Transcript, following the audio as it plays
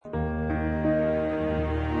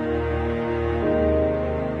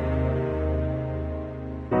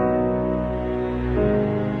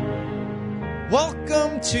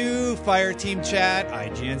Welcome to Fire Team Chat,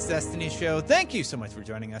 IGN's Destiny show. Thank you so much for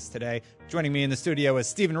joining us today. Joining me in the studio is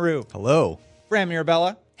Stephen Rue. Hello. Fran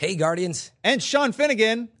Mirabella. Hey, Guardians. And Sean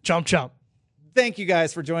Finnegan. Chomp, chomp. Thank you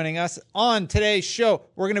guys for joining us. On today's show,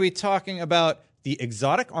 we're going to be talking about the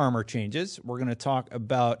exotic armor changes. We're going to talk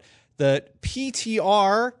about the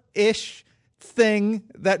PTR-ish thing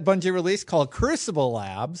that Bungie released called Crucible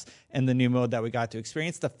Labs and the new mode that we got to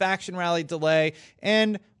experience, the faction rally delay,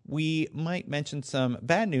 and we might mention some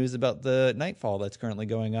bad news about the Nightfall that's currently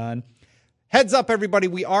going on. Heads up, everybody,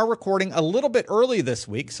 we are recording a little bit early this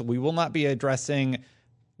week, so we will not be addressing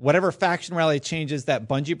whatever faction rally changes that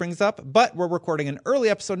Bungie brings up, but we're recording an early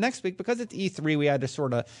episode next week because it's E3. We had to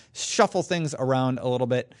sort of shuffle things around a little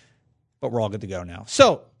bit, but we're all good to go now.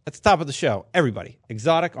 So, at the top of the show, everybody,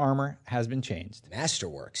 exotic armor has been changed.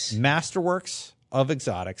 Masterworks of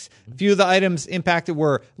exotics. A few of the items impacted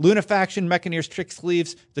were Lunafaction, Mechaneer's Trick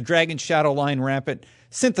Sleeves, the Dragon Shadow Line Rampant,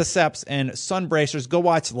 Synthoceps, and Sunbracers. Go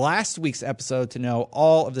watch last week's episode to know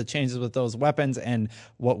all of the changes with those weapons and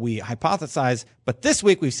what we hypothesize. But this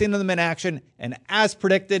week, we've seen them in action, and as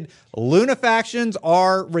predicted, Lunafactions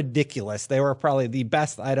are ridiculous. They were probably the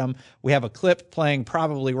best item. We have a clip playing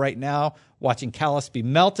probably right now, watching Callus be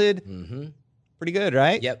melted. Mm-hmm. Pretty good,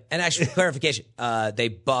 right? Yep. And actually, for clarification, they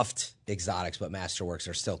buffed exotics, but Masterworks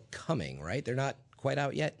are still coming, right? They're not quite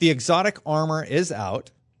out yet? The exotic armor is out.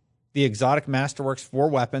 The exotic Masterworks for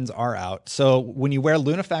weapons are out. So when you wear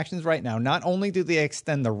Lunafactions right now, not only do they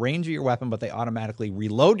extend the range of your weapon, but they automatically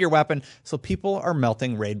reload your weapon. So people are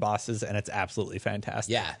melting raid bosses, and it's absolutely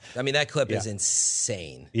fantastic. Yeah. I mean, that clip is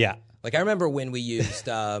insane. Yeah. Like, I remember when we used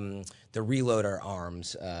the reloader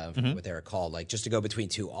arms, what they were called, like just to go between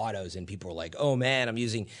two autos, and people were like, oh, man, I'm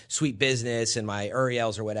using Sweet Business and my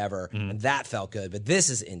Uriels or whatever, and that felt good. But this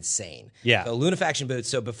is insane. Yeah. So Lunafaction boots,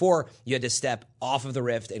 so before you had to step off of the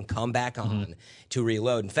Rift and come back on to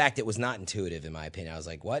reload. In fact, it was not intuitive, in my opinion. I was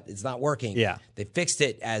like, what? It's not working. Yeah. They fixed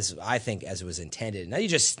it as, I think, as it was intended. Now you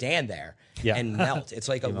just stand there and melt. It's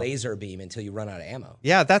like a laser beam until you run out of ammo.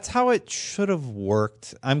 Yeah, that's how it should have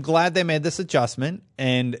worked. I'm glad they made this adjustment,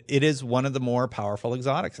 and it is one of the more powerful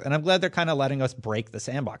exotics. And I'm glad they're kind of letting us break the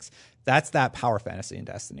sandbox. That's that power fantasy in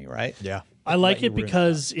Destiny, right? Yeah. I like it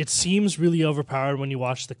because it seems really overpowered when you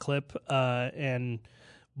watch the clip.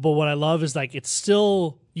 But what I love is, like, it's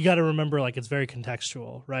still, you got to remember, like, it's very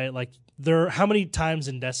contextual, right? Like, how many times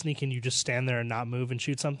in Destiny can you just stand there and not move and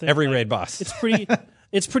shoot something? Every like, raid boss. It's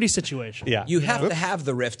pretty situational. Yeah. You have to have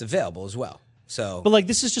the Rift available as well. So, But, like,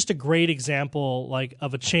 this is just a great example, like,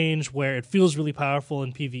 of a change where it feels really powerful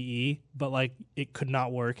in PvE, but, like, it could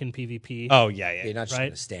not work in PvP. Oh, yeah. you're not just right?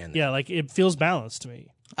 going to stand there. Yeah, like, it feels balanced to me.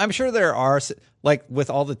 I'm sure there are, like, with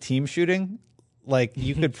all the team shooting, like,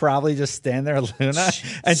 you could probably just stand there, Luna,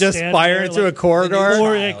 and just Stand fire there, into like, a corridor.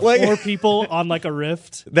 Or Like- four people on, like, a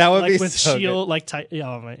rift. That would like, be with so shield, good. like,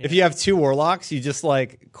 oh, man. If you have two warlocks, you just,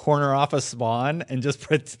 like, corner off a spawn and just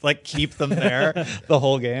keep them there the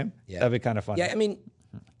whole game. Yeah. That'd be kind of fun. Yeah, I mean,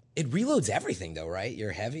 it reloads everything, though, right?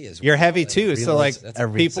 You're heavy as well. You're heavy too, so like That's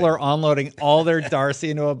people are unloading all their Darcy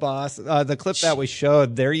into a boss. The clip that we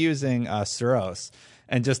showed, they're using Suros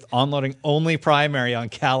and just unloading only primary on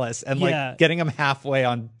Callus and like getting them halfway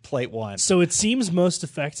on plate 1. So it seems most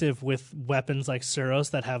effective with weapons like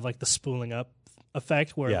Suros that have like the spooling up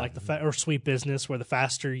effect, where like or Sweet Business, where the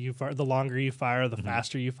faster you fire, the longer you fire, the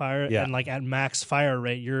faster you fire, and like at max fire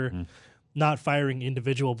rate, you're not firing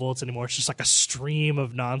individual bullets anymore. It's just like a stream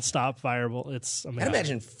of nonstop fireball. It's amazing. I'd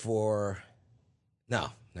imagine no,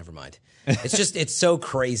 never mind. It's just, it's so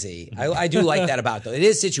crazy. I do like that about it, though. It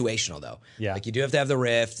is situational, though. Yeah. Like, you do have to have the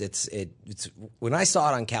Rift. It's when I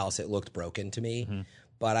saw it on Callus, it looked broken to me.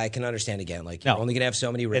 But I can understand, again, like, you're only going to have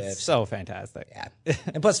so many Rifts. It's so fantastic. Yeah.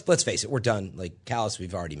 And plus, let's face it, we're done. Like, Callus,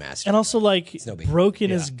 we've already mastered. And also, like, no big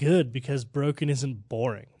broken is good because broken isn't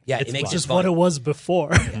boring. Yeah, it's it makes just it fun. what it was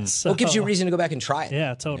before. So, Well, it gives you a reason to go back and try it.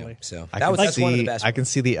 Yeah, totally. So That's one of the best. I can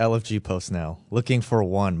see the LFG post now. Looking for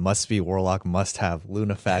one, must be Warlock, must have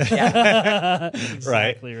Lunafaction.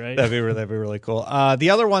 Exactly, right? That'd be really cool. The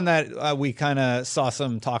other one that we kind of saw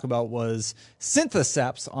some talk about was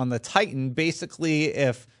Synthoceps on the Titan. Basically,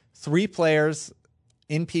 if 3 players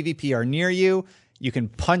in PvP are near you, you can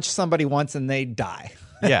punch somebody once and they die.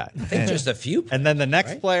 Yeah. I think just a few. And then the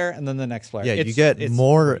next player, and then the next player. Yeah,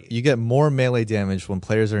 you get more melee damage when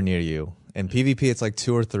players are near you. In PvP, it's like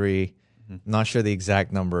 2 or 3. Not sure the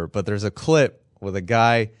exact number, but there's a clip with a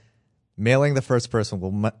guy meleeing the first person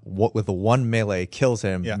with the one melee, kills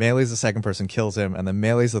him, melees the second person, kills him, and then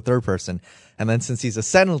melees the third person. And then since he's a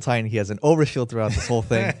Sentinel Titan, he has an overshield throughout this whole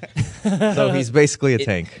thing. So he's basically a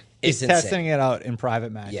tank. He's insane. testing it out in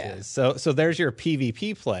private matches. Yeah. So there's your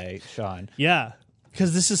PvP play, Sean. Yeah,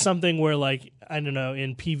 because this is something where, like, I don't know,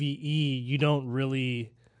 in PvE, you don't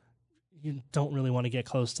really want to get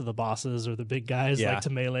close to the bosses or the big guys, like to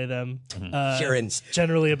melee them. You're in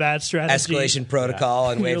generally a bad strategy. escalation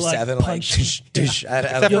protocol and You're wave like 7, punch.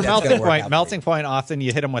 Except for melting point. Melting point, often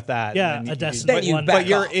you hit him with that. Yeah, and a then decimate one. but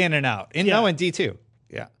you're off. in and out. Yeah. No, in D2.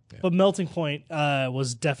 Yeah. But melting point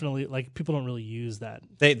was definitely, like, people don't really use that.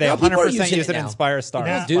 They No, people are 100% using use it it in now. Spire Stars.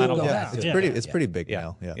 Yeah. do Final go Boss. back. It's Yeah. pretty big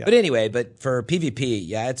now. Yeah. But anyway, for PvP,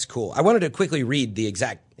 yeah, it's cool. I wanted to quickly read the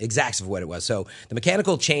exacts of what it was. So the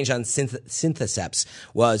mechanical change on Syntheseps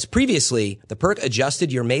was previously the perk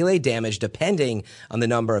adjusted your melee damage depending on the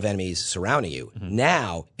number of enemies surrounding you.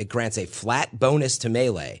 Now it grants a flat bonus to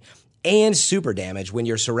melee and super damage when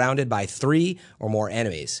you're surrounded by 3 or more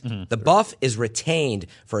enemies. The buff is retained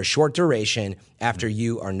for a short duration after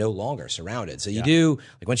you are no longer surrounded. So you do,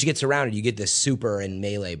 like, once you get surrounded, you get this super and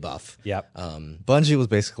melee buff. Yep. Bungie was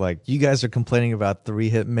basically like, you guys are complaining about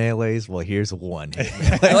 3-hit melees. Well, here's 1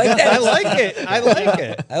 hit. I like that. I like it. I like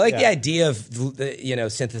it. I like the idea of,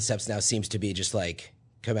 Syntheseps now seems to be just like,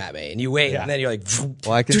 come at me. And you wait, and then you're like...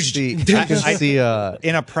 Well, I can see.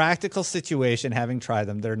 In a practical situation, having tried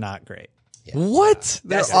them, they're not great. What?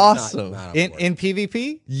 They're That's awesome. not In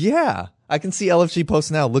PvP, Yeah. I can see LFG post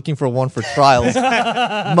now looking for one for trials.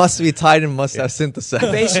 Must be Titan, must have Synthesis.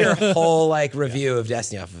 Base your whole like review of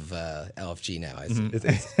Destiny off of LFG now. I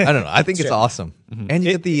see. I don't know. I think it's awesome. And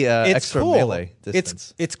you get the it's extra cool. melee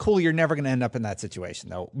distance. It's cool. You're never going to end up in that situation,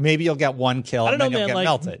 though. Maybe you'll get 1 kill I don't and know, then you'll man.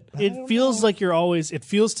 get Like, melted. it feels like you're always. It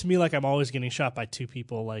feels to me like I'm always getting shot by 2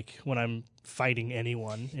 people. Like when I'm fighting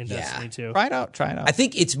anyone in Destiny 2. Try it out. Try it out. I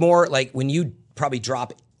think it's more like when you probably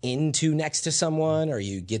drop into next to someone or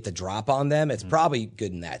you get the drop on them, it's probably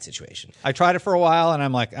good in that situation. I tried it for a while, and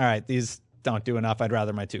I'm like, all right, these don't do enough. I'd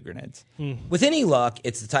rather my 2 grenades. With any luck,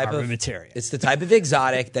 it's the type of Armamentarium. it's the type of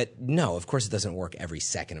exotic that of course it doesn't work every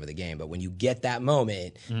second of the game, but when you get that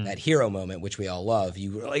moment, that hero moment, which we all love,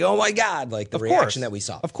 you are like, oh my god, like the reaction that we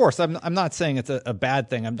saw. Of course, I'm not saying it's a bad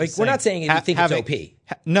thing. I'm just Like, we're not saying you think it's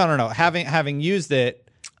OP. No. Having used it,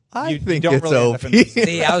 I you think don't it's really end OP. up in this-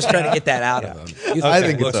 See, I was trying to get that out of him. You I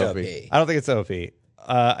think it looks it's OP. I don't think it's OP.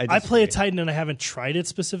 I play a Titan and I haven't tried it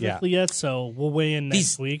specifically yet, so we'll weigh in next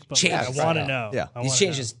These week. But changes- I want to know. Yeah. I These wanna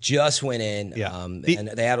changes just went in, Yeah. and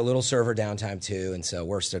they had a little server downtime too, and so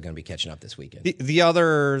we're still going to be catching up this weekend. The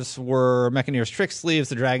others were Mechaneer's Trick Sleeves,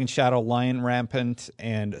 the Dragon Shadow, Lion Rampant,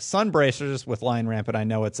 and Sunbracers. With Lion Rampant, I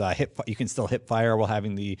know it's you can still hip fire while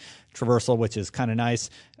having the traversal, which is kind of nice.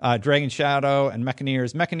 Dragon Shadow and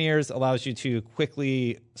Mechaneers. Mechaneers allows you to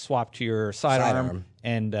quickly swap to your sidearm,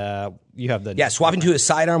 and you have the Swapping to a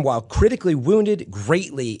sidearm while critically wounded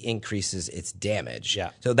greatly increases its damage.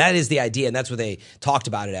 Yeah. So that is the idea, and that's what they talked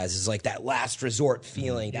about it as, is like that last resort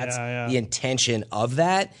feeling. That's the intention of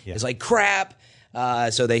that. It's like, crap.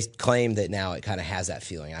 So they claim that now it kind of has that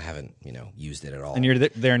feeling. I haven't, used it at all. And you're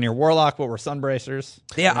there near Warlock, but we're Sunbracers.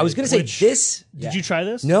 Yeah, I was going to say this. Did you try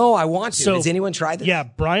this? No, I want to. So, Has anyone tried this? Yeah,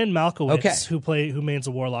 Brian Malkowitz, Okay. who mains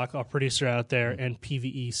a Warlock, a producer out there, and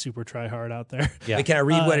PvE super tryhard out there. Yeah. Wait, can I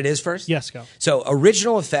read what it is first? Yes, go. So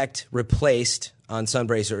original effect replaced on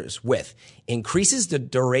Sunbracers with increases the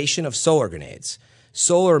duration of solar grenades.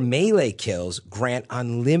 Solar melee kills grant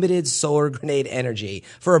unlimited solar grenade energy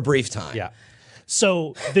for a brief time. Yeah.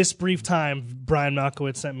 So this brief time, Brian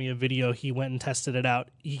Malkowitz sent me a video. He went and tested it out.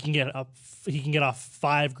 He can get off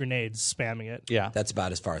 5 grenades spamming it. Yeah. That's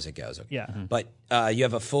about as far as it goes. Okay. Yeah. But you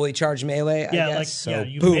have a fully charged melee, I Yeah, guess?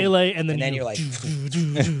 you boom. melee and then you're like...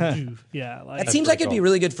 Yeah, That seems like it'd be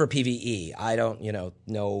really good for PvE. I don't,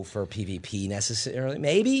 know for PvP necessarily.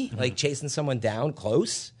 Maybe, like chasing someone down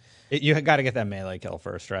close. You got to get that melee kill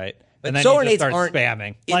first, right? But and then solar you just nades start aren't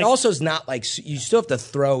spamming. It also is not like you still have to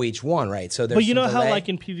throw each one, right? So there's But you know some how, delay. like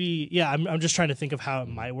in PvE, I'm just trying to think of how it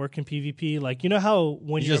might work in PvP. Like, you know how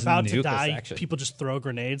when You you're just about to nuke a die, section. people just throw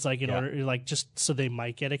grenades, like in order, like just so they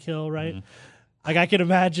might get a kill, right? Like I can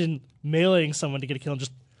imagine meleeing someone to get a kill and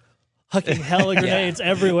just hucking hella grenades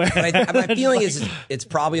everywhere. My feeling is it's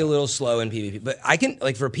probably a little slow in PvP, but I can,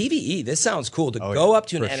 like, for PvE, this sounds cool to go up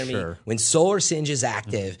to an for enemy sure. when Solar Singe is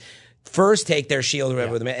active. First, take their shield or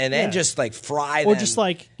whatever with them, and then just like fry them. Or just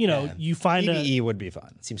like, you find PvE would be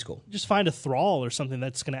fun. seems cool. just find a thrall or something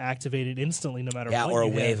that's going to activate it instantly no matter Yeah, what. or a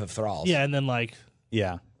you hit. wave of thralls. Yeah, and then like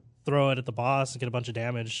Yeah. throw it at the boss and get a bunch of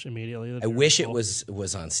damage immediately. I wish it was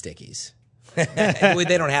on stickies.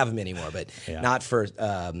 They don't have them anymore, but not for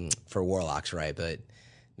warlocks, right? But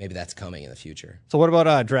maybe that's coming in the future. So what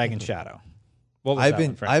about Dragon Shadow? What was I've that been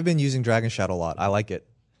one, Frank? I've been using Dragon Shadow a lot. I like it.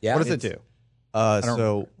 Yeah, What does it do?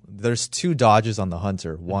 So there's 2 dodges on the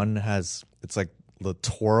Hunter. One it's like the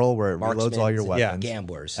twirl where it reloads all your weapons.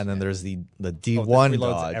 Gamblers. And then there's the D1 reloads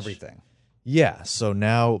dodge. everything. Yeah, so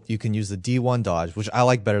now you can use the D1 dodge, which I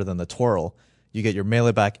like better than the twirl. You get your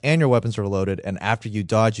melee back and your weapons reloaded, and after you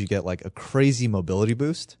dodge, you get like a crazy mobility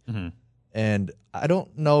boost. And I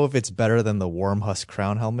don't know if it's better than the Wormhusk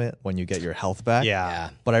Crown Helmet when you get your health back. Yeah.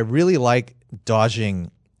 But I really like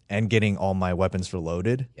dodging and getting all my weapons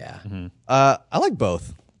reloaded. Yeah. I like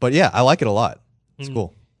both, but yeah, I like it a lot. It's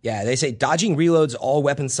cool. Yeah, they say dodging reloads all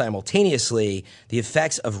weapons simultaneously. The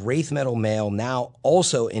effects of Wraith Metal Mail now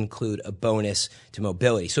also include a bonus to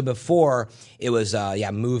mobility. So before it was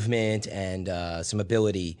movement and some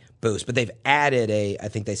ability boost, but they've added I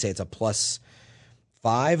think they say it's a +5,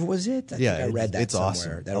 was it? I read that it's somewhere.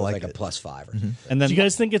 awesome. That was like a +5 or something. And then Do you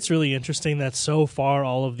guys think it's really interesting that so far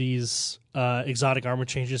all of these exotic armor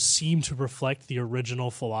changes seem to reflect the original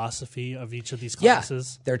philosophy of each of these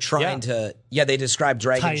classes? They're trying to. Yeah, they describe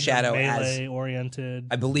Dragon Titan Shadow melee as. oriented.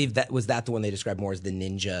 I believe that the one they described more as the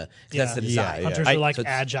ninja. 'Cause that's the design. Hunters I- are like so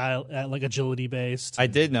it's- agile, like agility based. I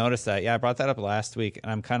did notice that. Yeah, I brought that up last week, and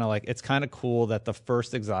I'm kind of like, it's kind of cool that the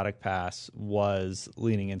first exotic pass was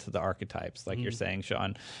leaning into the archetypes, like you're saying,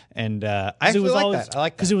 Sean. And I actually like that. I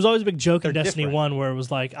like that. because it was always a big joke in They're Destiny different. 1 where it was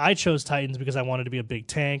like I chose Titans because I wanted to be a big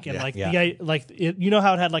tank and Yeah. you know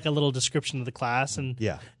how it had like a little description of the class and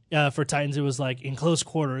Yeah. for Titans it was like in close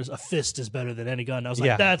quarters a fist is better than any gun. I was like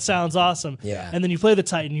Yeah. that sounds awesome. Yeah. And then you play the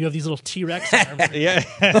Titan, you have these little T-Rex arms. Yeah.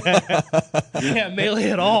 You can't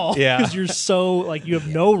melee at all. Yeah. because you're so like you have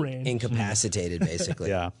no range. Incapacitated, basically.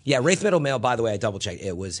 Yeah. Yeah, Wraith Metal Mail, by the way, I double checked.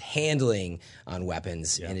 It was handling on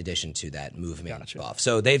weapons in addition to that movement buff.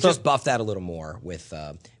 So they've just buffed that a little more with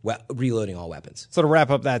reloading all weapons. So to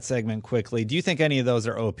wrap up that segment quickly, do you think any of those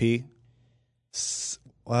are OP?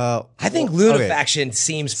 Well, I think Lunafaction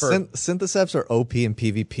seems for. Syntheseps are OP in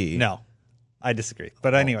PvP. No, I disagree.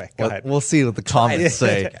 But anyway, go ahead. We'll see what the comments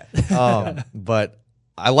say. But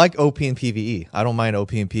I like OP in PvE. I don't mind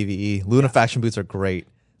OP in PvE. Lunafaction boots are great.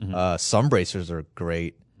 Sun bracers are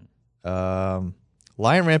great.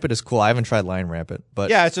 Lion Rampant is cool. I haven't tried Lion Rampant, but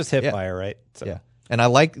Yeah, it's just hip fire, right? So. yeah. And I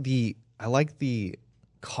like the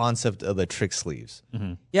concept of the trick sleeves.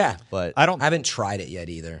 Yeah, But I haven't tried it yet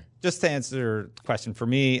either. Just to answer the question for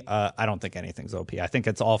me, I don't think anything's OP. I think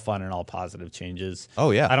it's all fun and all positive changes.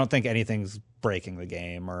 Oh, yeah. I don't think anything's breaking the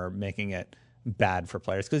game or making it bad for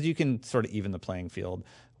players because you can sort of even the playing field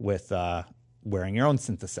with wearing your own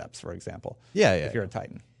Syntheseps, for example. Yeah, If you're a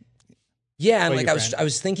Titan. Yeah, and What like are you, I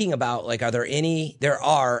was thinking about like, are there any? There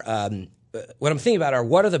are. What I'm thinking about are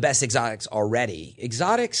what are the best exotics already?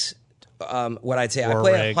 Exotics. What I'd say, I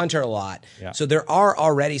play a rig. hunter a lot, Yeah. so there are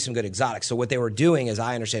already some good exotics. So what they were doing, as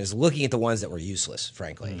I understand, is looking at the ones that were useless.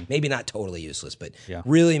 Frankly, maybe not totally useless, but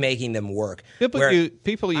really making them work.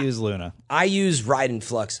 People use Luna. I use Ride and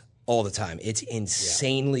Flux all the time. It's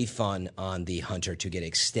insanely fun on the Hunter to get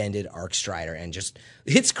extended Arc Strider and just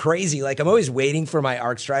it's crazy. Like I'm always waiting for my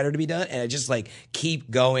Arc Strider to be done and I just like keep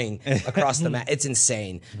going across the map. It's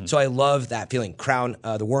insane. So I love that feeling. Crown,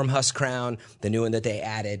 the Wormhusk Crown, the new one that they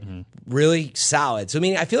added, really solid. So I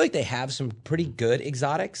mean, I feel like they have some pretty good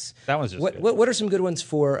exotics. That one's just good. what are some good ones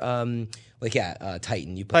for Titan?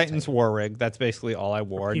 You play Titan's War Rig. That's basically all I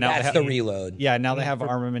wore. Now That's they have, the reload. Yeah, now they have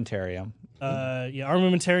Armamentarium.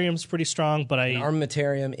 Armamentarium's pretty strong, but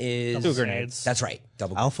Armamentarium is Two grenades. That's right.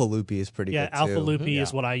 Double. Alpha Loopy is pretty good Alpha too. Loopy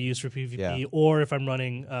is what I use for PvP. Yeah. Or if I'm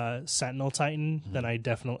running Sentinel Titan, then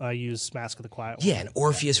I use Mask of the Quiet One. Yeah, and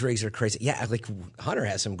Orpheus rigs are crazy. Yeah, like Hunter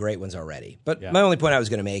has some great ones already. But my only point I was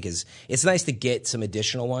going to make is it's nice to get some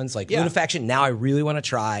additional ones. Like Lunafaction, now I really want to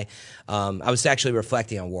try. I was actually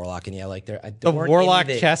reflecting on Warlock, and The Warlock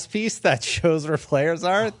chess piece that shows where players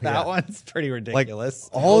are, that one's pretty Like ridiculous.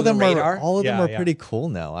 all of them radar? are all of them Yeah, are yeah. pretty cool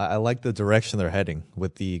now. I like the direction they're heading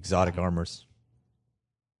with the exotic armors.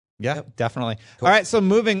 Yeah, definitely. All right, so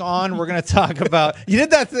moving on, we're going to talk about. You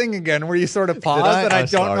did that thing again where you sort of paused, I? and I I'm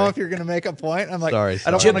don't know sorry. if you're going to make a point. I'm like, Sorry,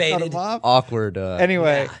 I don't sorry. want to cut Debated. him off. Awkward.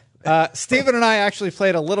 Anyway, Steven and I actually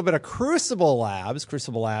played a little bit of Crucible Labs.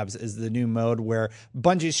 Crucible Labs is the new mode where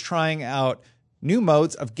Bungie's trying out new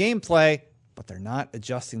modes of gameplay, but they're not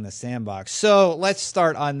adjusting the sandbox. So let's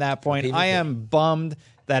start on that point. I am bummed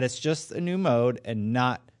that it's just a new mode and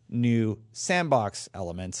not new sandbox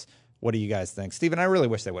elements. What do you guys think? Steven, I really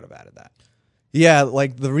wish they would have added that. Yeah,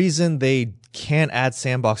 like the reason they can't add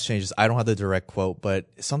sandbox changes, I don't have the direct quote, but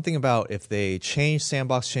something about if they change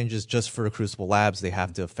sandbox changes just for Crucible Labs, they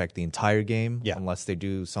have to affect the entire game unless they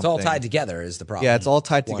do something. It's all tied together is the problem. Yeah, it's all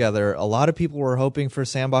tied together. A lot of people were hoping for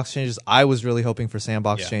sandbox changes. I was really hoping for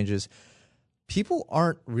sandbox changes. People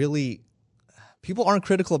aren't really people aren't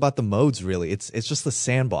critical about the modes really. It's just the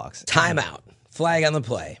sandbox. Timeout. Flag on the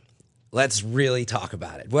play. Let's really talk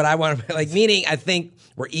about it. What I want to meaning I think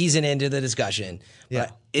we're easing into the discussion. Yeah.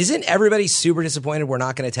 But isn't everybody super disappointed we're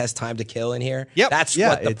not going to test time to kill in here? Yep. That's Yeah,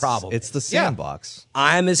 what the problem It's is. the sandbox.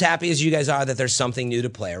 I'm as happy as you guys are that there's something new to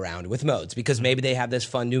play around with modes because maybe they have this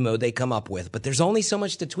fun new mode they come up with, but there's only so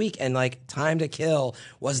much to tweak, and like time to kill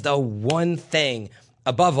was the one thing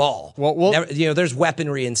above all. Well, there's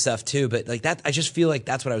weaponry and stuff too, but like that, I just feel like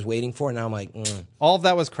that's what I was waiting for, and now I'm like, All of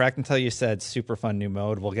that was correct until you said super fun new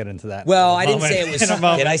mode. We'll get into that. well, I didn't say it was. In a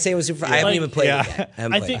moment. Did I say it was super? I haven't even played it yet.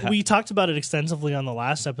 I think we talked about it extensively on the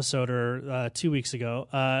last episode or 2 weeks ago.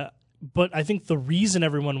 But I think the reason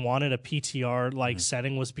everyone wanted a PTR like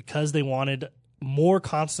setting was because they wanted more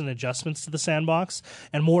constant adjustments to the sandbox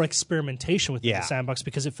and more experimentation with the sandbox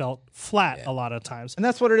because it felt flat a lot of times. And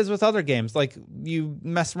that's what it is with other games. Like you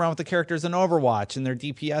mess around with the characters in Overwatch and their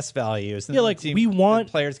DPS values. And we want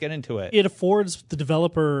players get into it. It affords the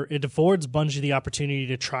developer, it affords Bungie the opportunity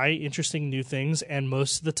to try interesting new things, and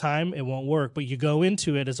most of the time it won't work. But you go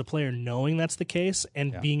into it as a player knowing that's the case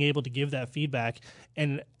and being able to give that feedback.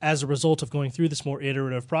 And as a result of going through this more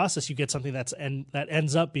iterative process, you get something that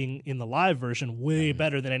ends up being in the live version way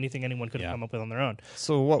better than anything anyone could have come up with on their own.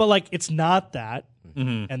 But like, it's not that,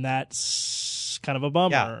 and that's kind of a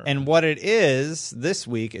bummer. Yeah, and what it is this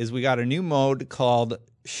week is we got a new mode called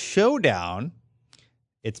Showdown.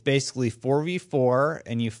 It's basically 4v4,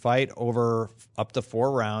 and you fight over up to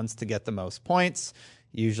 4 rounds to get the most points.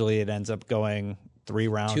 Usually, it ends up going 3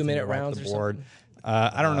 rounds. 2-minute rounds the board. Or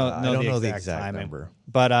I don't know the exact timing, number,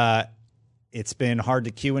 but it's been hard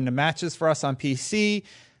to queue into matches for us on PC.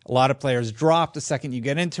 A lot of players drop the second you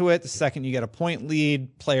get into it. The second you get a point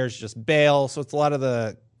lead, players just bail. So it's a lot of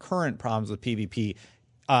the current problems with PvP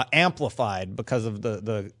amplified because of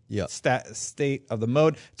the state of the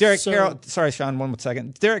mode. Derek Carroll, sorry, Sean, 1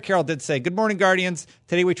 second. Derek Carroll did say, "Good morning, Guardians.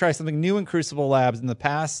 Today we try something new in Crucible Labs. In the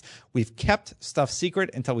past, we've kept stuff secret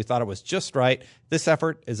until we thought it was just right. This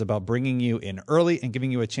effort is about bringing you in early and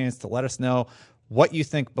giving you a chance to let us know what you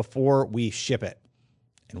think before we ship it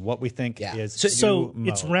and what we think is so new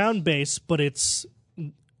it's mode." round based, but it's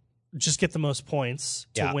just get the most points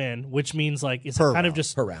to win, which means like it's Per kind of round.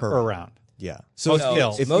 just per round. Yeah. So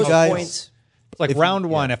kills. if most you guys, points. It's like round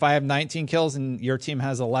one. If I have 19 kills and your team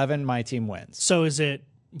has 11, my team wins. So is it?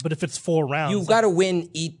 But if it's 4 rounds, You've got to win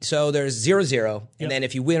each. So there's 0-0, and then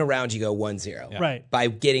if you win a round, you go 1-0. Right. By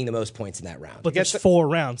getting the most points in that round. But there's 4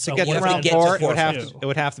 rounds. So To get you to have to round get to 4, four it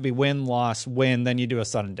would have to be win, loss, win. Then you do a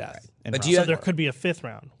sudden death. in But round do you so have- there could be a 5th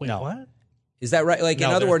round. Wait, No. what? Is that right? Like, in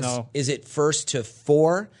No, other there's words, no- is it 1st to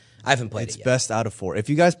 4? I haven't played it's it yet. best out of 4. If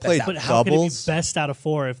you guys played But how doubles, can it be best out of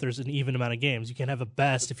 4 if there's an even amount of games? You can have a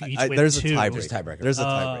best if you each win there's 2. a There's tiebreaker. a tiebreaker. There's a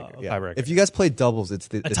tiebreaker. Yeah. Tiebreaker. If you guys play doubles, it's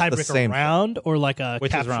A it's the tiebreaker same round or like a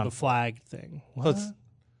Which is capture round the flag thing? What? it's-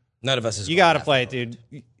 None of us is You going got to that play far. it,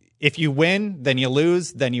 dude. If you win, then you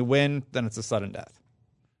lose. Then you win, then it's a sudden death.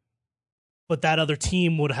 But that other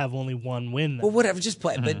team would have only 1 win. Then. Well, whatever, just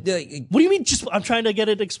play. But What do you mean? Just I'm trying to get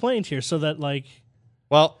it explained here so that like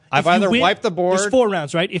Well, I've if you either win- wiped the board. There's 4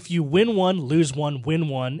 rounds, right? If you win 1, lose 1, win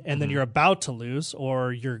 1, and then you're about to lose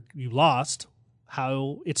or you lost,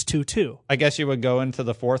 how it's 2-2. I guess you would go into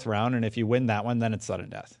the 4th round, and if you win that one, then it's sudden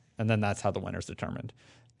death, and then that's how the winner's determined.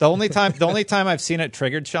 The only time I've seen it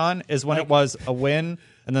triggered, Sean, is when it was a win,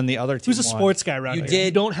 and then the other team. Who's a won. sports guy around You here? did-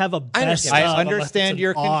 You don't have a best. understand. of I unless understand it's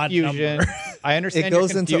your an odd confusion. number. I understand. It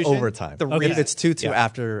goes your into confusion. overtime. The Okay. If reason, it's 2-2 Yeah.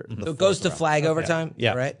 after the So it goes to fourth round. flag overtime?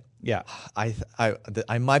 Yeah. Right? yeah,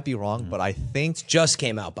 I might be wrong, but I think Just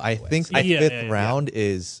came out, by I the way. think the Yeah, 5th yeah, yeah. round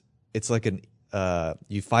is it's like an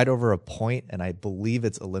you fight over a point, and I believe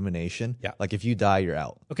it's elimination. Yeah. Like if you die, you're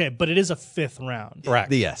out. Okay, but it is a 5th round. correct.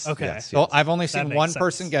 Yes. Okay. Yes, So yes. I've only That seen makes one sense.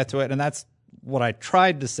 person get to it, and that's what I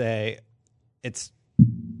tried to say.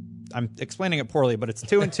 I'm explaining it poorly, but it's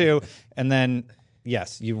 2 and 2, and then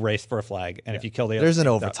yes, you race for a flag, and if you kill the other, There's an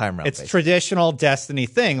team, overtime round, It's basically. traditional Destiny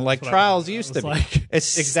thing, like Trials used to be. like-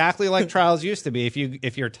 It's exactly like Trials used to be.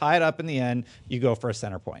 If you're tied up in the end, you go for a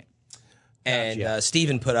center point. And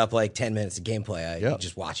Steven put up like 10 minutes of gameplay. You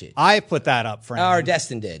just watch it. I put that up, friend, Or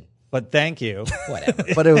Destin did. but thank you. Whatever.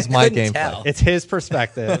 But it was my Couldn't gameplay. tell. It's his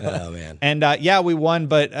perspective. Oh, man. And yeah, we won,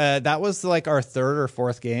 but that was like our 3rd or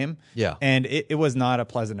 4th game. Yeah. And it was not a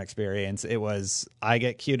pleasant experience. It was, I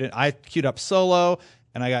queued up solo,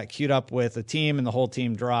 and I got queued up with a team, and the whole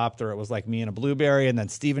team dropped, or it was like me and a blueberry, and then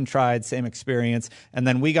Steven tried, same experience. And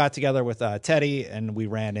then we got together with Teddy, and we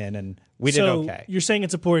ran in, and we did okay. You're saying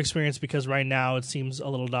it's a poor experience because right now it seems a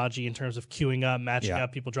little dodgy in terms of queuing up, matching Yeah.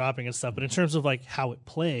 up, people dropping and stuff. But in terms of like how it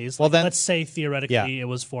plays, Well, like, then- let's say theoretically Yeah. it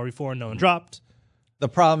was 4v4 and no one dropped. The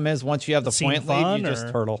problem is once you have the seem point fun, lead, you just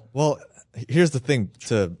or- turtle. Well, here's the thing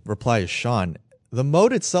to reply to Sean. The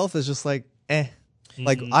mode itself is just like, eh.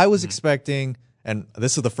 Like, I was expecting, and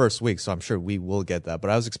this is the first week, so I'm sure we will get that, but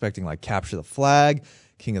I was expecting, like, Capture the Flag,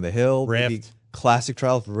 King of the Hill, maybe Rift. Classic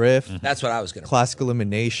Trials, Rift, That's what I was going to. Classic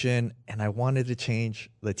Elimination, and I wanted to change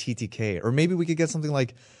the TTK. Or maybe we could get something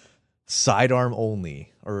like sidearm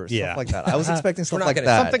only or Yeah. stuff like that. I was expecting stuff not like gonna-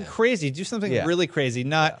 that. Something crazy. Do something Yeah. really crazy.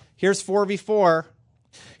 Not here's 4v4.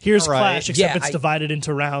 Here's All right. Clash, except Yeah, it's divided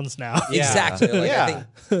into rounds now. Yeah. Exactly. Like, Yeah. I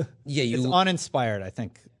think, yeah, It's you. uninspired, I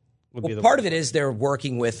think. Would be the Part word. of it is they're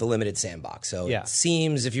working with the limited sandbox. So Yeah. it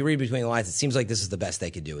seems, if you read between the lines, it seems like this is the best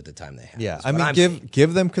they could do at the time they have. Yeah, That's I what mean, I'm seeing.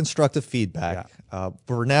 give them constructive feedback.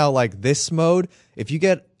 For now, like this mode, if you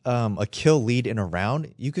get a kill lead in a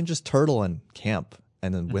round, you can just turtle and camp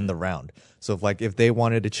and then win the round. So if they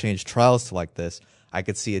wanted to change trials to like this, I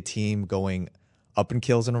could see a team going up in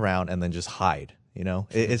kills in a round and then just hide. You know,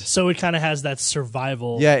 it's So it kind of has that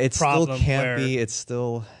survival. it's still problem campy. where- It's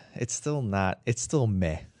still not. It's still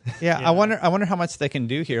meh. Yeah, I wonder how much they can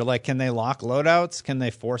do here. Like, can they lock loadouts? Can they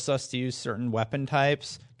force us to use certain weapon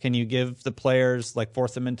types? Can you give the players, like,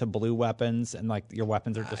 force them into blue weapons and, like, your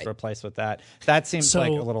weapons are just replaced with that? That seems like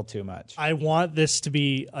a little too much. I want this to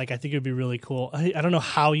be like, I think it would be really cool. I don't know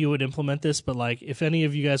how you would implement this, but like if any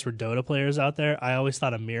of you guys were Dota players out there, I always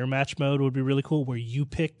thought a mirror match mode would be really cool, where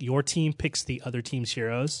your team picks the other team's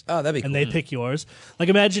heroes. Oh, that'd be and cool. they pick yours. Like,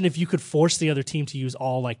 imagine if you could force the other team to use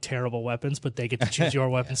all like terrible weapons, but they get to choose your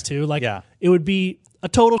weapons too. Like, Yeah. it would be a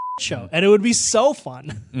total show, and it would be so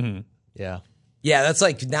fun. Yeah. Yeah, that's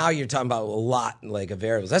like, now you're talking about a lot like of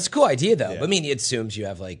variables. That's a cool idea though. But I mean, it assumes you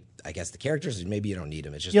have like, I guess the characters, maybe you don't need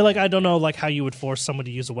them. It's just Yeah, like I don't know like how you would force someone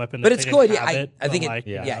to use a weapon, But that it's they cool didn't idea. have I but, think like,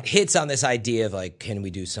 it hits on this idea of like, can we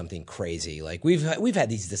do something crazy? Like we've had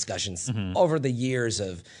these discussions over the years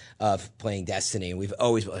of playing Destiny, and we've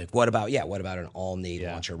always been like, what about an all nade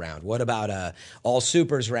launcher round? What about a all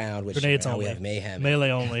supers round? Which grenades now only, we have mayhem. melee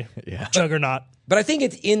only, Juggernaut. But I think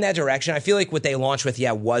it's in that direction. I feel like what they launched with,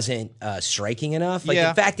 wasn't striking enough. Like,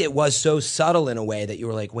 in fact, it was so subtle in a way that you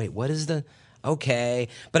were like, wait, what is the... Okay.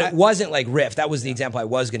 But it wasn't like Rift. That was the example I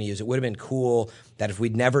was going to use. It would have been cool that if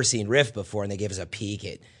we'd never seen Rift before and they gave us a peek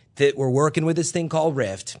at that we're working with this thing called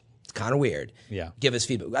Rift. It's kind of weird. Yeah. Give us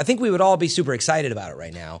feedback. I think we would all be super excited about it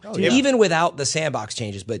right now, even without the sandbox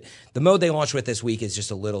changes. But the mode they launched with this week is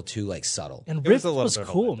just a little too like subtle. And was Rift a little was bit of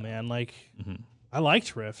a cool, man. Like, I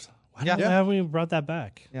liked Rift. Why haven't we brought that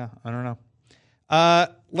back? Yeah, I don't know.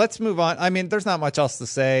 Let's move on. I mean, there's not much else to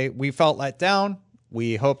say. We felt let down.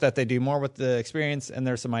 We hope that they do more with the experience, and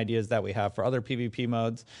there's some ideas that we have for other PvP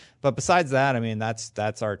modes. But besides that, I mean, that's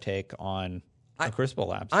our take on Crucible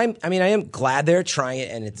Labs. I am glad they're trying it,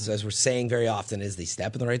 and it's, as we're saying very often, is they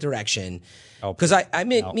step in the right direction. Because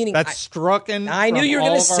meaning That's struck in. I knew from you were all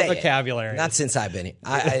going of to our say vocabulary. it. Not since I've been here.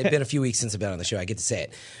 It's been a few weeks since I've been on the show. I get to say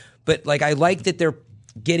it. But like, I like that they're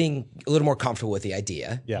getting a little more comfortable with the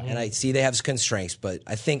idea. Yeah. And I see they have constraints, but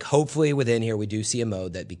I think hopefully within here we do see a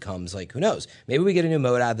mode that becomes like, who knows? Maybe we get a new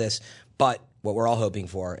mode out of this, but what we're all hoping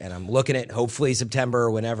for, and I'm looking at hopefully September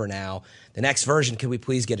or whenever now, the next version, can we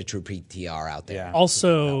please get a true PTR out there? Yeah.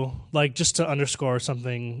 Also, like, just to underscore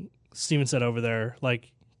something Steven said over there,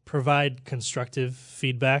 like, provide constructive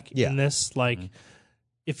feedback in this. Like,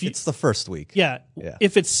 if you, It's the first week. yeah, Yeah.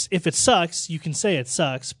 if it sucks, you can say it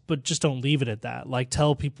sucks, but just don't leave it at that. Like,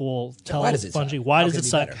 tell why does it Bungie, suck? why How does can it it be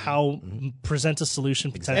suck? better? How present a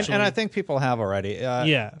solution potentially. And I think people have already.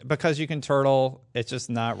 Yeah. Because you can turtle, it's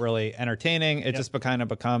just not really entertaining. It just kind of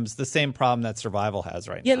becomes the same problem that Survival has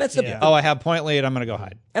right Yeah, now. and that's the Oh, I have point lead. I'm going to go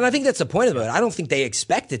hide. And I think that's the point of it. I don't think they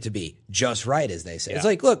expect it to be just right, as they say. It's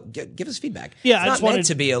like, look, give us feedback. Yeah, it's I not just meant wanted-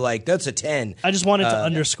 to be a like, that's a 10. I just wanted to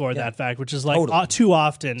underscore that fact, which is like Totally. too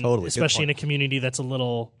often, Totally. Good especially in a community that's a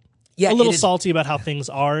little Yeah, little it is- salty about how things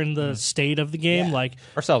are in the state of the game. Yeah. Like,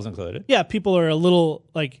 Ourselves included. yeah, people are a little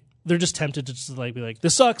like, they're just tempted to just like be like,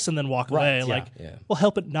 this sucks, and then walk away. yeah, Like, yeah. well,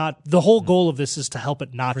 help it not. The whole goal of this is to help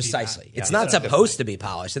it not Precisely. Be that. It's not supposed to be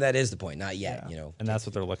polished, and that is the point. Not yet, you know. And that's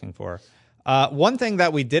what they're looking for. One thing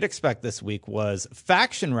that we did expect this week was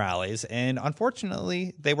faction rallies, and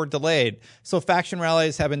unfortunately, they were delayed. So faction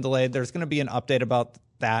rallies have been delayed. There's going to be an update about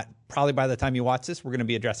that. Probably by the time you watch this, we're going to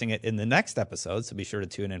be addressing it in the next episode, so be sure to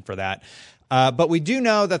tune in for that. But we do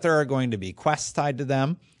know that there are going to be quests tied to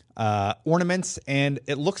them, ornaments, and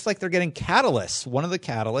it looks like they're getting catalysts. One of the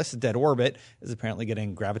catalysts, Dead Orbit, is apparently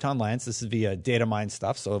getting Graviton Lance. This is via data mine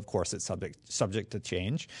stuff, so of course it's subject to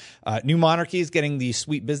change. New Monarchy is getting the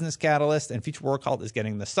Sweet Business Catalyst, and Future War Cult is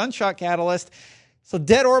getting the Sunshot Catalyst. So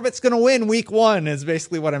Dead Orbit's going to win week 1 is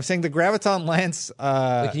basically what I'm saying. The Graviton Lance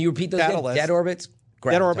Wait, can you repeat those again? catalyst. Dead Orbits?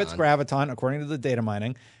 Dead Orbit's Graviton, according to the data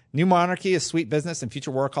mining. New Monarchy is Sweet Business, and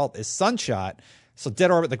Future War Cult is Sunshot. So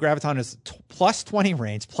Dead Orbit, the Graviton is plus 20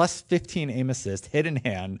 range, plus 15 aim assist, hidden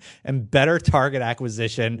hand, and better target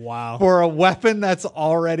acquisition for a weapon that's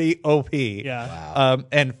already OP. Yeah. Wow.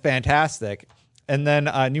 And fantastic. And then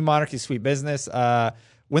New Monarchy Sweet Business.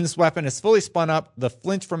 When this weapon is fully spun up, the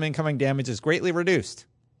flinch from incoming damage is greatly reduced.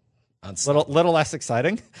 Little less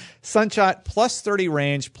exciting. Sunshot, plus 30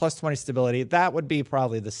 range, plus 20 stability. That would be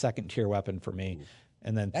probably the second tier weapon for me.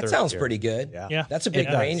 And then that sounds pretty good. Yeah. That's a big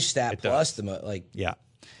range stat plus. Yeah.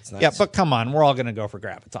 It's nice. Yeah, but come on. We're all going to go for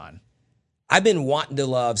Graviton. I've been wanting to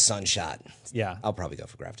love Sunshot. Yeah. I'll probably go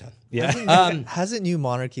for Graviton. Yeah. Hasn't New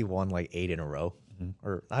Monarchy won like 8 in a row?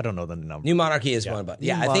 Or I don't know the number. New Monarchy is one, but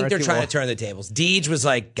New I think they're Monarchy trying to turn the tables. Deej was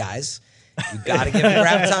like, guys, you got to give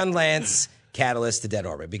Graviton Lance Catalyst to Dead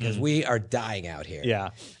Orbit because we are dying out here. Yeah.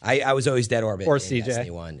 I was always Dead Orbit Or in CJ.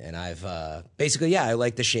 Destiny 1, and I've basically, I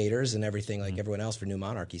like the shaders and everything like everyone else for New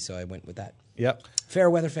Monarchy, so I went with that. Yep. Fair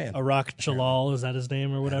weather fan. Arak Jalal, is that his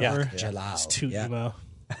name or whatever? Yeah. Jalal. It's too emo.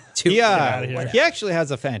 Yeah, he actually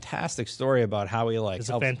has a fantastic story about how he It's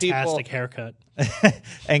a helps fantastic people haircut.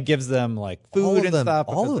 and gives them like food and stuff.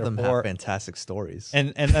 All because of them they're poor. have fantastic stories.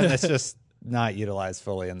 and then it's just not utilized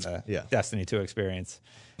fully in the Destiny 2 experience,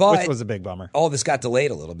 But which was a big bummer. all this got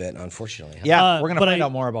delayed a little bit, unfortunately. Huh? Yeah, we're gonna but find I-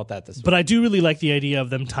 out more about that this week. But I do really like the idea of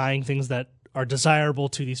them tying things that are desirable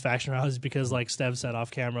to these faction rallies because, like Stev said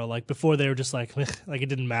off camera, like before they were just like it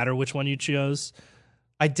didn't matter which one you chose.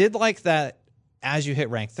 I did like that as you hit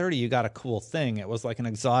rank 30, you got a cool thing. It was like an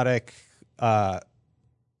exotic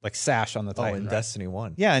like sash on the Titan. in right? Destiny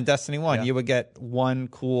 1. Yeah, in Destiny 1, Yeah. you would get one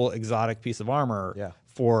cool exotic piece of armor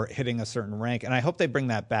for hitting a certain rank. And I hope they bring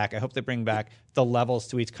that back. I hope they bring back the levels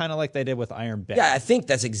to each, kind of like they did with Iron Banner. Yeah, I think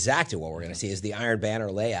that's exactly what we're going to see is the Iron Banner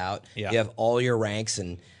layout. Yeah. You have all your ranks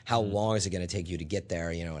and how long is it going to take you to get there,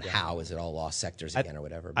 and how is it all lost sectors again or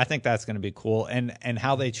whatever. I think that's going to be cool. And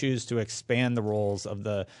how they choose to expand the roles of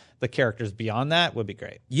the characters beyond that would be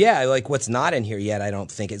great. Yeah, like what's not in here yet, I don't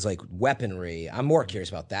think, is like weaponry. I'm more curious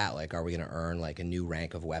about that. Like, are we going to earn like a new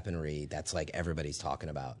rank of weaponry that's like everybody's talking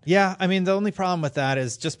about? Yeah, I mean, the only problem with that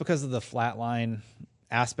is just because of the flatline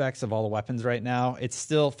aspects of all the weapons right now, it's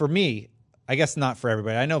still, for me, I guess not for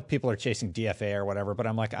everybody. I know people are chasing DFA or whatever, but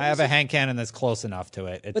I'm like, I have a hand cannon that's close enough to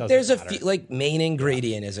it. But there's a like main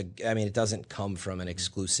ingredient is I mean, it doesn't come from an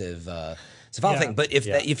exclusive Zavala thing. But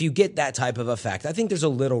if you get that type of effect, I think there's a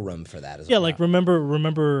little room for that as well. Yeah, like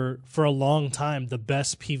remember for a long time the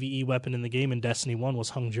best PvE weapon in the game in Destiny 1 was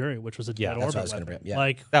Hung Jury, which was a Dead that's what I Orbit was gonna weapon. bring up, yeah.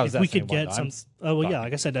 Like That was if we Destiny could 1, get though. some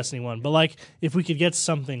like I said Destiny 1, but like if we could get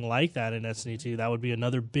something like that in Destiny 2, that would be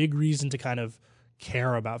another big reason to kind of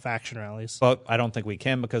care about faction rallies. But I don't think we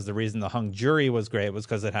can, because the reason the Hung Jury was great was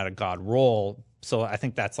because it had a god roll. So I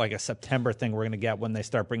think that's like a September thing we're going to get when they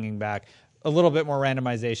start bringing back a little bit more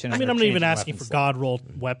randomization. I mean, I'm not even asking for god roll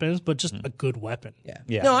weapons, but just a good weapon.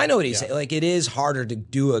 Yeah. No, I know what he's saying. Like, it is harder to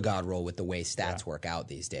do a god roll with the way stats work out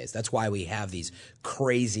these days. That's why we have these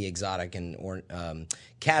crazy exotic and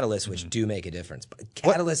catalysts, which do make a difference. But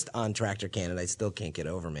catalyst on Tractor Cannon, I still can't get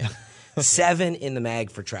over, man. 7 in the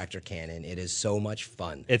mag for Tractor Cannon. It is so much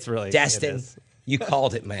fun. It's really Destin. it is. You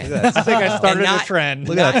called it, man. I think I started And a trend.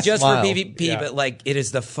 Look at Not that just smile. for PvP, Yeah. but like it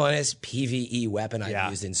is the funnest PvE weapon I've Yeah.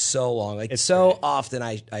 used in so long. Like It's so great. often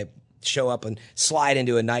I show up and slide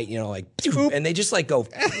into a knight, like, and they just like go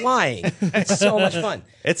flying. It's so much fun.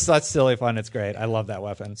 It's such silly fun. It's great. I love that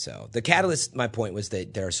weapon. So the catalyst, my point was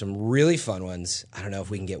that there are some really fun ones. I don't know if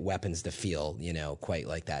we can get weapons to feel, quite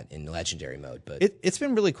like that in legendary mode, but It's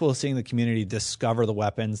been really cool seeing the community discover the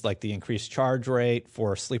weapons, like the increased charge rate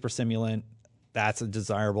for Sleeper Simulant. That's a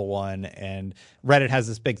desirable one. And Reddit has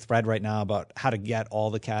this big thread right now about how to get all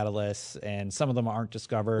the catalysts, and some of them aren't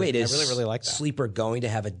discovered. wait, is I really, really like that. Sleeper going to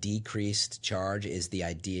have a decreased charge is the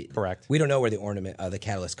idea? Correct. We don't know where the ornament, the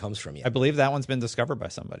catalyst comes from yet. I believe that one's been discovered by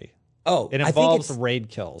somebody. Oh, It I think involves it's- raid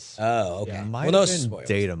kills. Oh, okay. Might Well, no have been spoilers.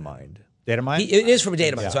 data mined. Data mine? It is from a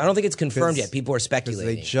data mine, so I don't think it's confirmed 'Cause- yet. People are Because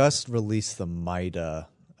speculating. they just released the Mida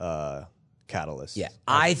catalyst. Yeah,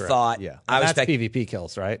 I thought. Yeah. I was That's PvP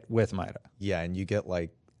kills, right? With Mida. Yeah, and you get like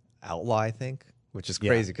Outlaw, I think, which is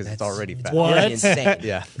crazy because it's already fast. What? It's insane.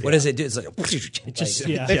 Yeah. What does it do? It's like Just like-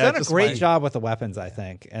 yeah. They've done a just great like- job with the weapons, I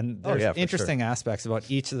think. And there's yeah, for interesting aspects about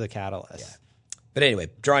each of the catalysts. But anyway,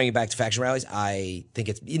 drawing it back to faction rallies, I think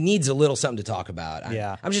it needs a little something to talk about.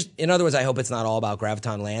 I'm just, in other words, I hope it's not all about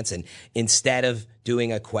Graviton Lance, and instead of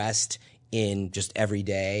doing a quest in just every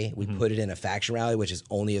day, we put it in a faction rally, which is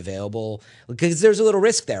only available because there's a little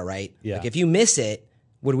risk there, right? Yeah. Like if you miss it,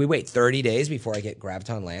 would we wait 30 days before I get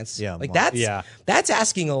Graviton Lance? Yeah, like month. that's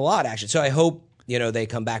asking a lot, actually. So I hope they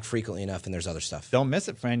come back frequently enough, and there's other stuff. Don't miss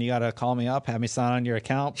it, friend. You got to call me up, have me sign on your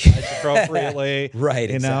account, price appropriately. Right,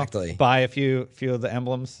 exactly. Buy a few of the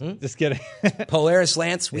emblems. Just kidding. Polaris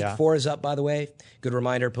Lance, week 4 is up, by the way. Good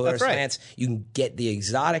reminder, Polaris That's right. Lance. You can get the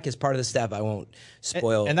exotic as part of the step. I won't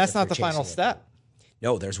spoil. And that's if not you're the final chasing it. step.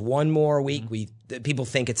 No, there's one more week. People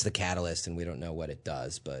think it's the catalyst, and we don't know what it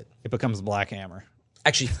does, but It becomes Black Hammer.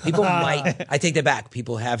 actually, people might. I take that back.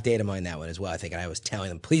 People have data mined that one as well. I think, and I was telling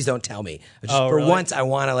them, please don't tell me. Just for really? once, I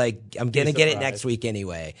want to I'm gonna get it surprised. next week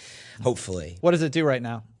anyway, hopefully. What does it do right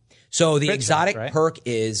now? So the Crit exotic chance, right? perk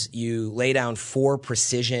is you lay down 4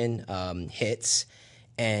 precision hits,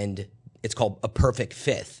 and it's called a perfect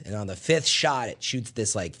fifth. And on the 5th shot, it shoots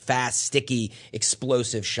this fast, sticky,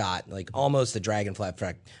 explosive shot, almost the dragonfly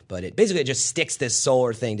effect. But it basically just sticks this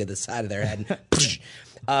solar thing to the side of their head.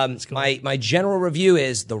 And my general review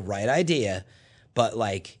is the right idea, but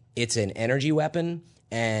it's an energy weapon.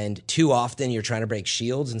 And too often you're trying to break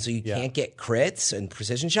shields, and so you can't get crits and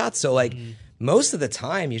precision shots. So most of the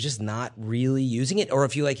time you're just not really using it. Or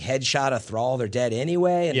if you headshot a thrall, they're dead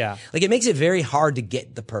anyway. And, it makes it very hard to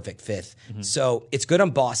get the perfect fifth. So it's good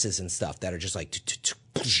on bosses and stuff that are just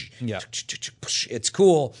it's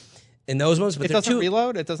cool in those moments. But It doesn't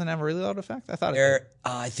reload? It doesn't have a reload effect? I thought it did.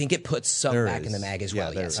 I think it puts some back in the mag as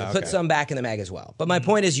well. there Yes, is. it puts some back in the mag as well. But my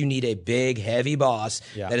point is, you need a big, heavy boss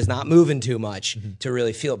Yeah. that is not moving too much to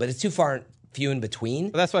really feel it. But it's too few in between.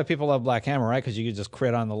 But that's why people love Black Hammer, right? Because you could just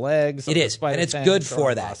crit on the legs. It is, and it's good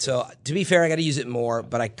for that. So to be fair, I got to use it more.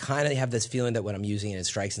 But I kind of have this feeling that when I'm using it in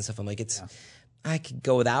strikes and stuff, I'm like, I could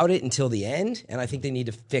go without it until the end, and I think they need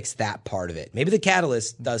to fix that part of it. Maybe the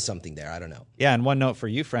catalyst does something there. I don't know. Yeah, and one note for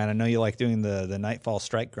you, Fran. I know you like doing the Nightfall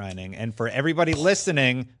strike grinding. And for everybody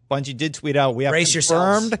listening, Bungie did tweet out, we have Brace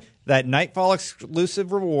confirmed yourselves. that Nightfall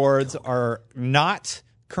exclusive rewards are not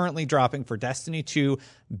currently dropping for Destiny 2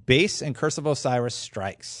 base and Curse of Osiris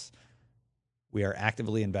strikes. We are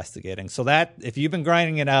actively investigating. So that, if you've been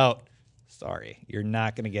grinding it out, sorry, you're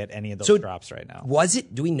not going to get any of those drops right now.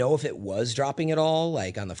 Do we know if it was dropping at all,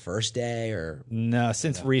 on the first day or? No,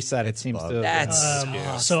 since reset, it seems to. That's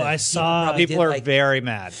So I saw People are very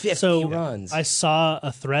mad. 50 runs. I saw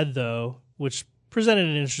a thread though, which presented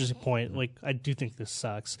an interesting point. I do think this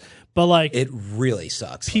sucks, but it really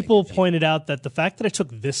sucks. people pointed out that the fact that it took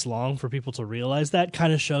this long for people to realize that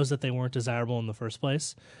kind of shows that they weren't desirable in the first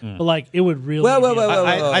place. But it would really.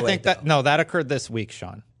 I think that occurred this week,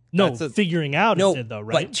 Sean. No, figuring out it did though,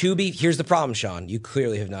 right? But here's the problem, Sean. You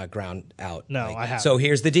clearly have not ground out. No, I haven't. So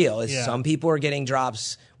here's the deal: some people are getting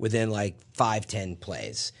drops within 5-10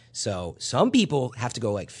 plays. So some people have to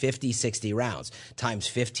go 50, 60 rounds times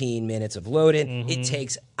 15 minutes of load-in. It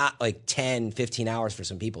takes 10, 15 hours for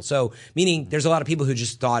some people. So meaning there's a lot of people who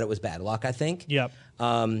just thought it was bad luck, I think. Yep.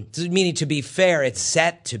 Meaning, to be fair, it's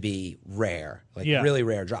set to be rare, really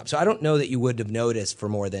rare drop. So I don't know that you would have noticed for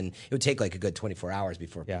more than, it would take a good 24 hours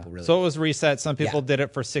before people really. So it was reset. Some people did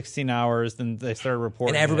it for 16 hours, then they started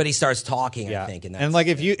reporting. And everybody starts talking, I think. And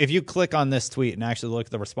if you click on this tweet and actually look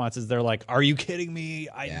at the responses, they're like, "Are you kidding me?"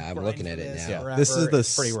 I'm looking at it now. Forever. This is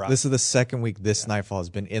It's pretty rough. the second week this Nightfall has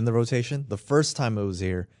been in the rotation. The first time it was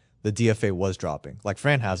here, the DFA was dropping.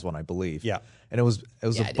 Fran has one, I believe. Yeah. And it was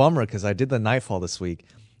a bummer because I did the Nightfall this week.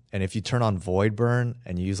 And if you turn on Void Burn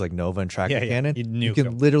and you use Nova and Tracker Cannon, you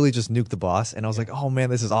can literally just nuke the boss. And I was like, oh man,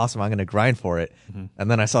 this is awesome. I'm going to grind for it.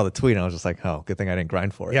 And then I saw the tweet and I was just like, oh, good thing I didn't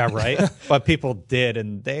grind for it. Yeah, right. But people did,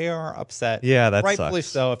 and they are upset. Yeah, that rightfully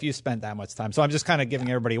sucks. so if you spent that much time. So I'm just kind of giving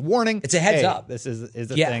everybody a warning. It's a heads up. This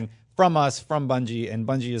is a thing from us, from Bungie, and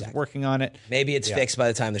Bungie is working on it. Maybe it's fixed by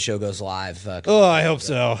the time the show goes live. I hope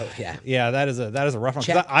so. Yeah. That is a rough one.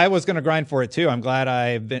 'Cause I was going to grind for it too. I'm glad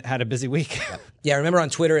had a busy week. Yeah, remember on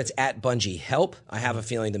Twitter, it's at Bungie Help. I have a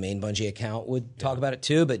feeling the main Bungie account would talk about it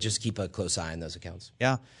too, but just keep a close eye on those accounts.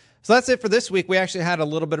 Yeah. So that's it for this week. We actually had a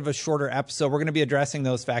little bit of a shorter episode. We're going to be addressing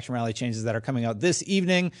those faction rally changes that are coming out this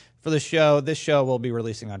evening for the show. This show will be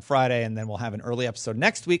releasing on Friday, and then we'll have an early episode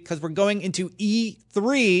next week because we're going into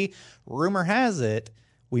E3. Rumor has it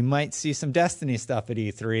we might see some Destiny stuff at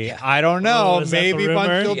E3. Yeah. I don't know. Is that the maybe rumor?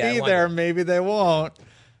 Bungie will be there. Maybe they won't.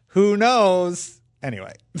 Who knows?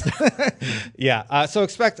 Anyway, so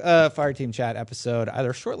expect a Fireteam Chat episode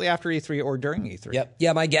either shortly after E3 or during E3. Yep.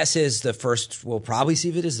 Yeah, my guess is the first we'll probably see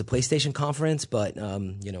of it is the PlayStation conference, but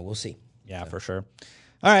we'll see. Yeah, for sure.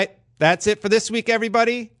 All right, that's it for this week,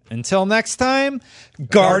 everybody. Until next time,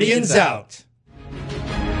 Guardians out.